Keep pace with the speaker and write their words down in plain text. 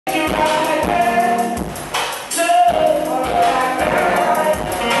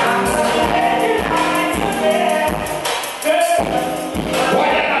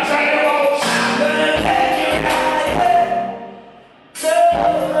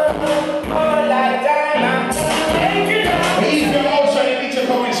He's the also you need to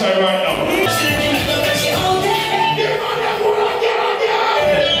come inside right now.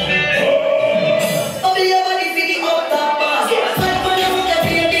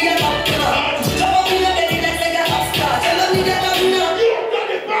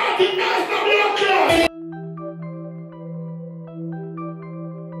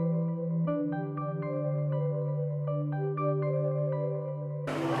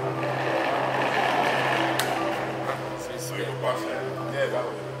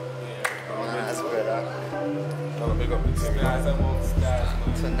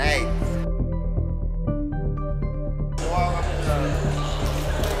 Tonight.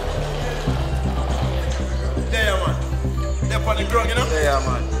 There, man. They're on the ground, you know? Yeah,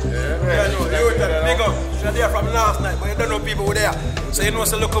 man. Yeah, no, you big up. You're there from last night, but you don't know people were there. So you know,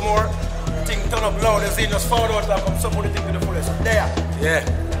 so look more. Thing turn up loud, and see just found out like somebody think to the fullest. There. Yeah.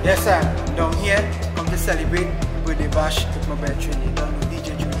 Yes, sir. Down here, come to celebrate birthday bash with my band Trinidad.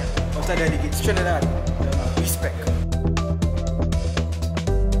 DJ Junior. Out of Delegates, Trinidad. Respect.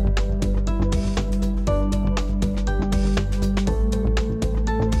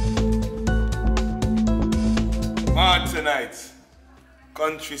 Tonight,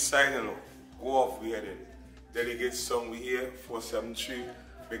 countryside, you know, go off we headed. Delegates song we hear, 473,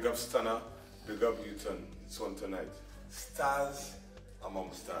 big up Stunner, big up Newton, it's on tonight. Stars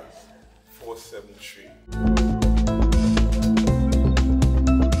among stars, 473.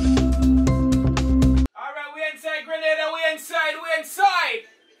 Alright, we inside Grenada, we inside.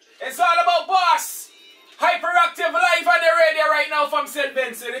 It's all about boss. Hyperactive live on the radio right now from St.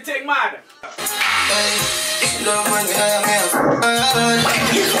 Vincent, the thing mad. There's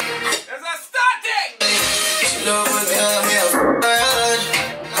a starting!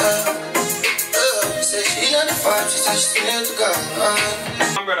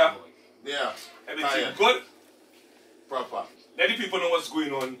 Brother, Yeah. everything good? Proper. Let the people know what's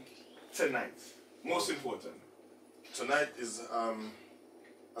going on tonight. Most important. Tonight is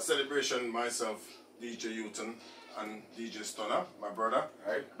a celebration myself, DJ Newton and DJ Stunner, my brother.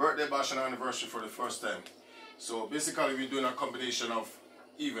 Right. Birthday bash and anniversary for the first time. So basically we're doing a combination of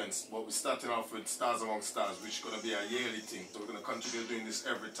events, but we're starting off with Stars Among Stars, which is going to be a yearly thing. So we're going to continue doing this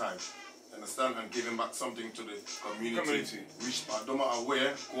every time. Understand? And giving back something to the community. Which no matter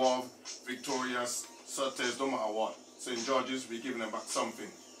where, Guave, Victoria's, Surtees, no matter what. St. George's, we're giving them back something.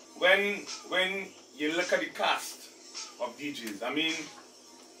 When you look at the cast of DJs, I mean,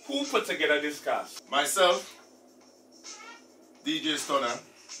 who put together this cast? Myself, DJ Stunner,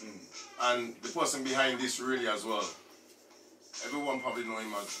 and the person behind this really as well. Everyone probably know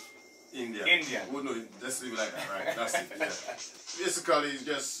him as Indian. Indian. Who know it? Let's leave it like that, right? That's it. Yeah. Basically, it's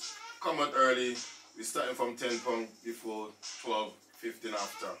just come out early. We're starting from 10 pounds before 12, 15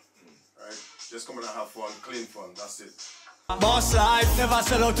 after. Right? Just come and have fun, clean fun. That's it. Boss life, never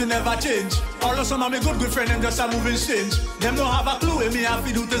sell out to never change. Although some of my good friends, them just a moving strange. Them don't have a clue what me have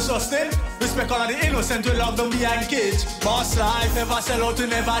to do to sustain. Respect all of the innocent we lock them behind cage. Boss life, never sell out to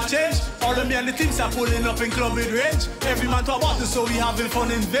never change. All of me and the teams are pulling up in club with range. Every man to a bottle, so we having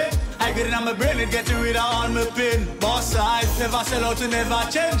fun in vain. I get it on my brain and getting rid of all my pain. Boss life, never sell out to never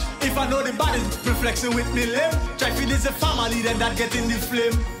change. If I know the body reflexing with me limb, try feel it's a family then that get in the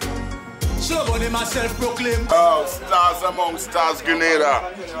flame. So go myself proclaim. Stars Among Stars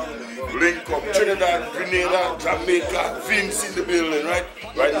Grenada. Link up Trinidad, Grenada, Jamaica, Vince in the building, right?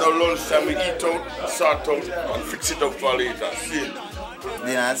 Right now lunchtime we eat out, sort out, and fix it up for later. See?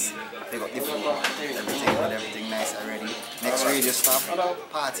 Dinners, they got the food, everything nice already. Next radio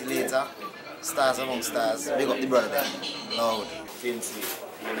stop, party later. Stars Among Stars, big up the brother there. Loud. Vincent,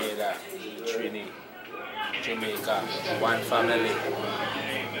 Grenada, Trinidad, Jamaica, one family.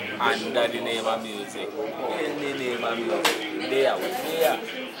 Under the name of music. In the name of music. There,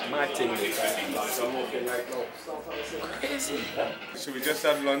 Martin. Crazy. So we just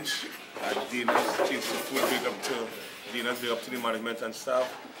had lunch at Dina's. Chief food, big up to Dina's, big up to the management and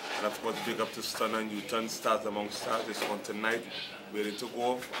staff. And of course, big up to Stunner and Newton, Stars Among Stars. This one tonight. We're ready to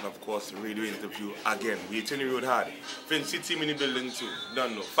go. And of course, radio interview again. We're hitting the road hard. Vincent team in the building too.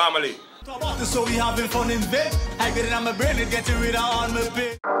 Don't know. Family. So we having fun in bed. I get it on my brain and getting rid of all my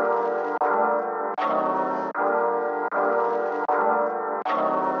pain.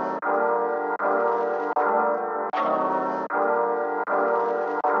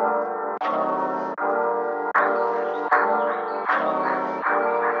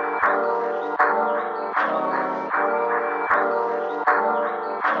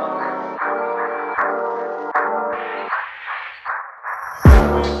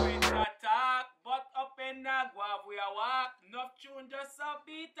 We are walk, enough tune Just a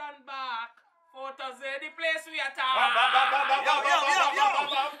beat and back. Photos there, the place we are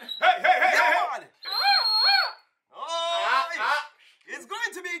Hey! It's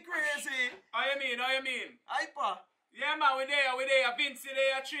going to be crazy. How you mean? Hyper. Yeah, man, we there. Vincent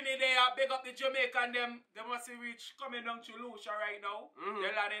there, Trinidad there. Big up the Jamaican them. They must see reach coming down to Lucia right now.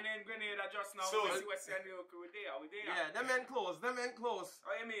 They're landing in Grenada just now. So, Wessy and New we there. Yeah, them men close.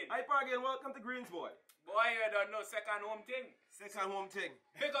 How you mean? Hyper again, welcome to Greensboy. Boy, you don't know second home thing. Second home thing.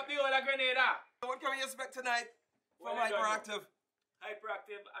 Pick up the whole of Grenada. What can we expect tonight from Well, you don't Hyperactive?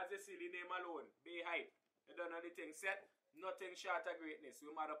 Hyperactive, as you see the name alone. Be hype. You don't know the thing set. Nothing short of greatness. We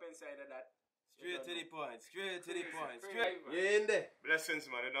mad up inside of that. Straight to the point. Straight. Straight. You're in there. Blessings,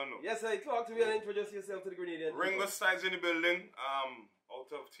 man. I don't know. Yes, sir. Talk to me and introduce yourself to the Grenadian. Ringo Styles in the building. Out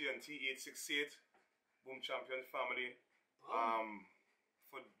of TNT 868. Boom Champions family.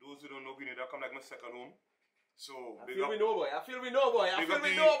 For those who don't know, Grenada come like my second home. So I feel we know, boy.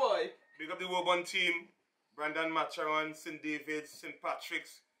 Big up the Woburn team. Brandon Macharon, St. David's, St.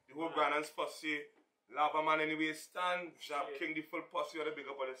 Patrick's, the whole Brandon's posse. Lava Man anyway, Stan, Jab King, the full posse, you ought to big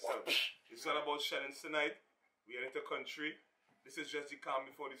up on yourself. It's all about Shannon's tonight. We are in the country. This is just the calm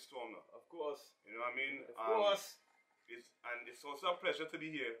before the storm now. Of course. You know what I mean? Of course. It's also a pleasure to be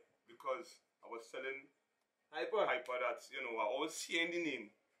here because I was telling Hyper that, you know, I always hearing the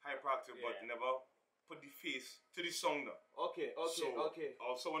name Hyperactive, but never put the face to the song now. Okay. I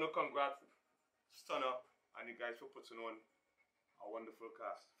also want to congratulate Stunner and the guys for putting on a wonderful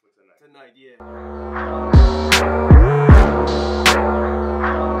cast for tonight. Tonight, yeah.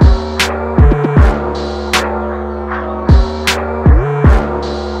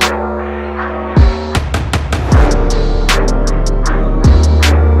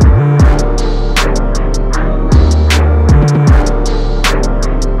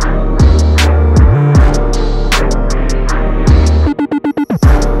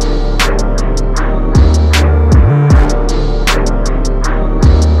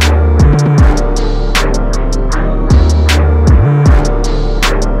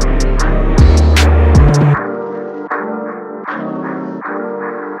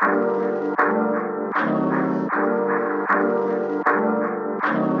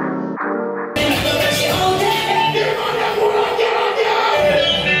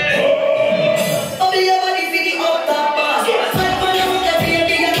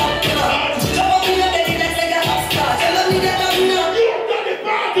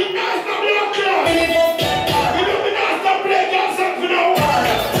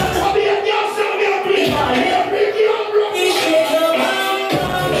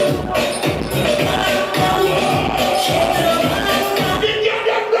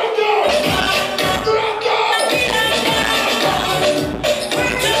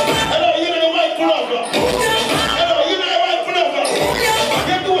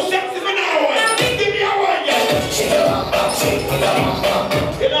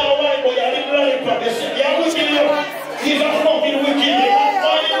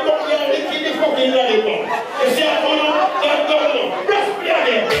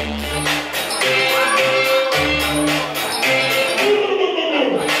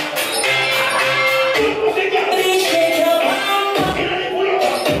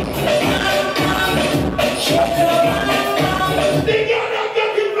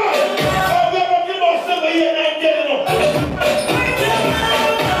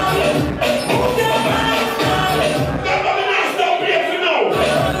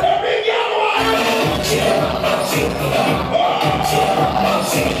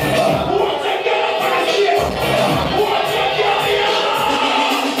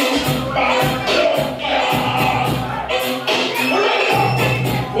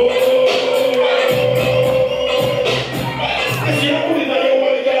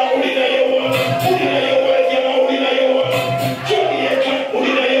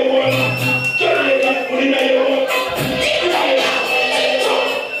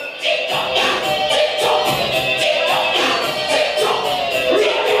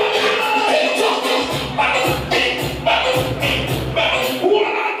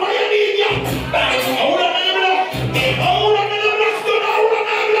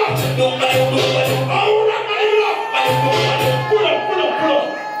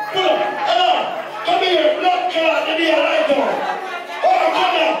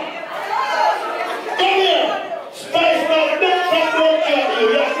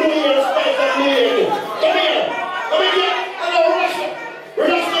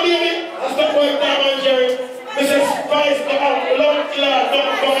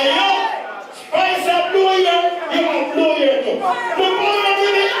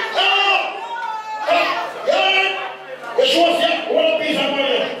 What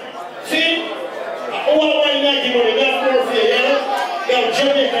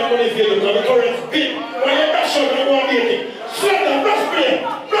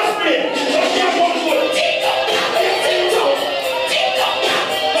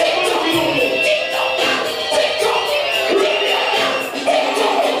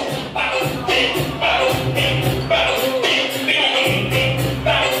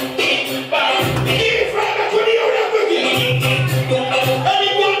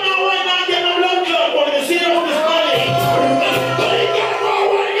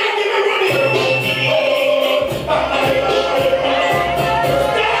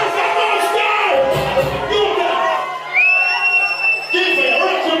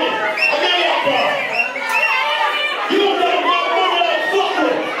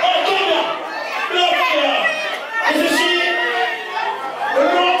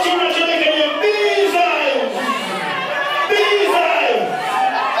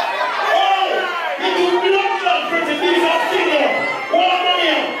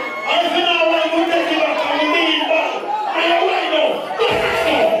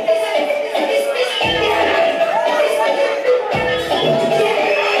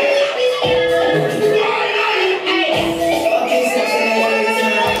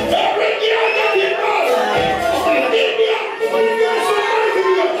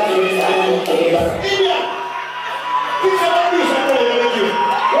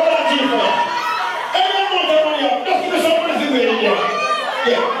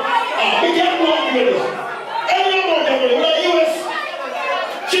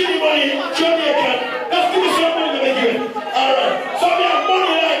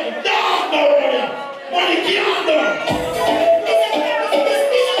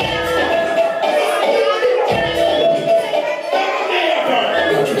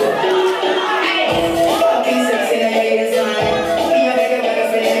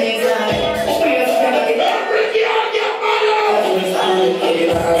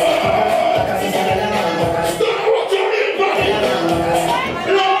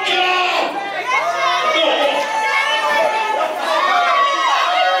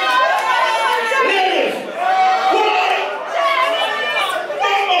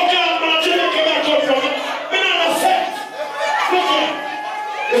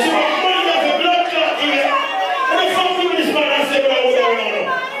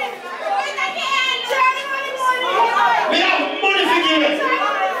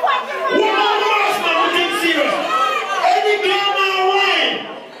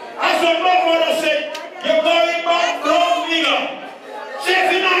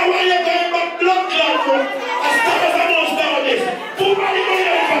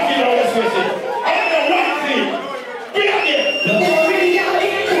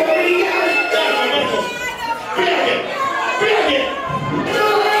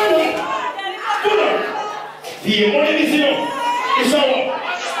game. What is it? It's our.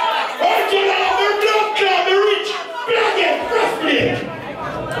 What you have a blood club, the rich, black and rough play.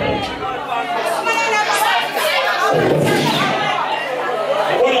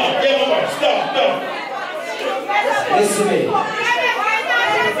 Hold on, yeah, man, stop. Listen to me.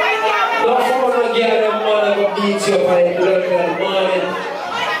 No phone no girl them man go beat you up and blood in the morning.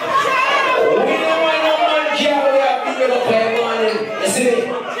 We don't want no man girl we are beat up in the morning. Listen to me.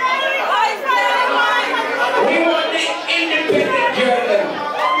 We want the independent girl them.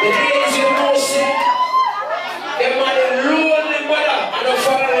 The days you know see. Them man they lonely mother and don't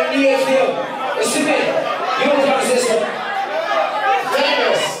follow the news them. Listen to me. You can't say so.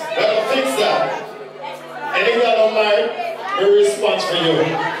 Timeless, gotta fix that. And if you don't mind, the response for you.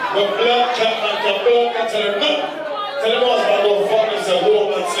 But blood clot and the blood clot tell them no. Tell them husband go fuck themselves, go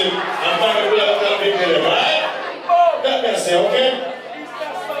up and sleep, and find the blood clot big with them, right? That may say, okay?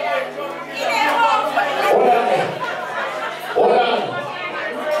 Hold on.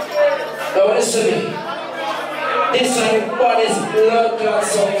 Now listen to me. This is the body's blood clot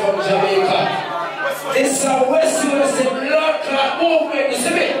song from Jamaica. This is a Wessy blood clot movement, you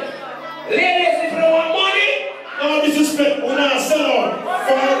see me? Ladies, if you don't want money, no disrespect, we're not selling.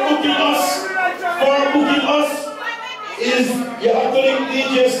 For booking us is you have to link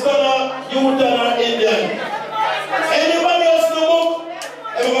DJ Stunner, Utah, Indian. Anybody else no book?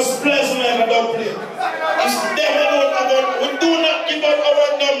 It was pleasant like a dog play. It's never known about, we do not give out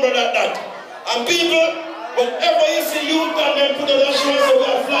our number like that. And people, whenever you see Utah, them put on that show so we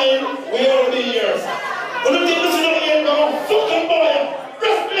are flying, we all be here. When you think this is not here, come on, fucking boy,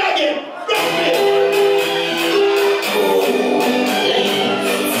 rough play again, rough play.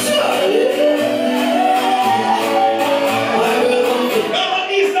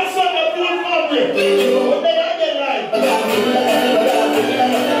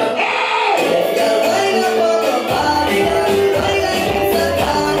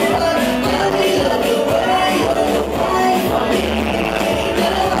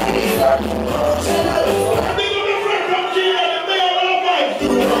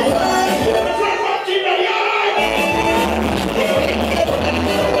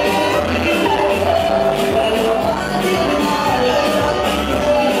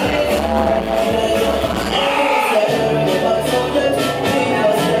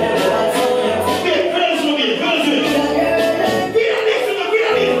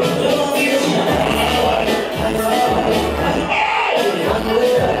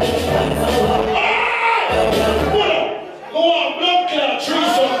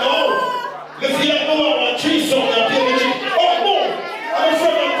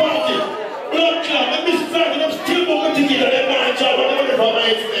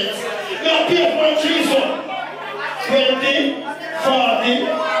 Now pay for a threesome. 20, 40,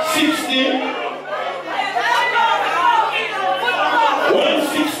 60,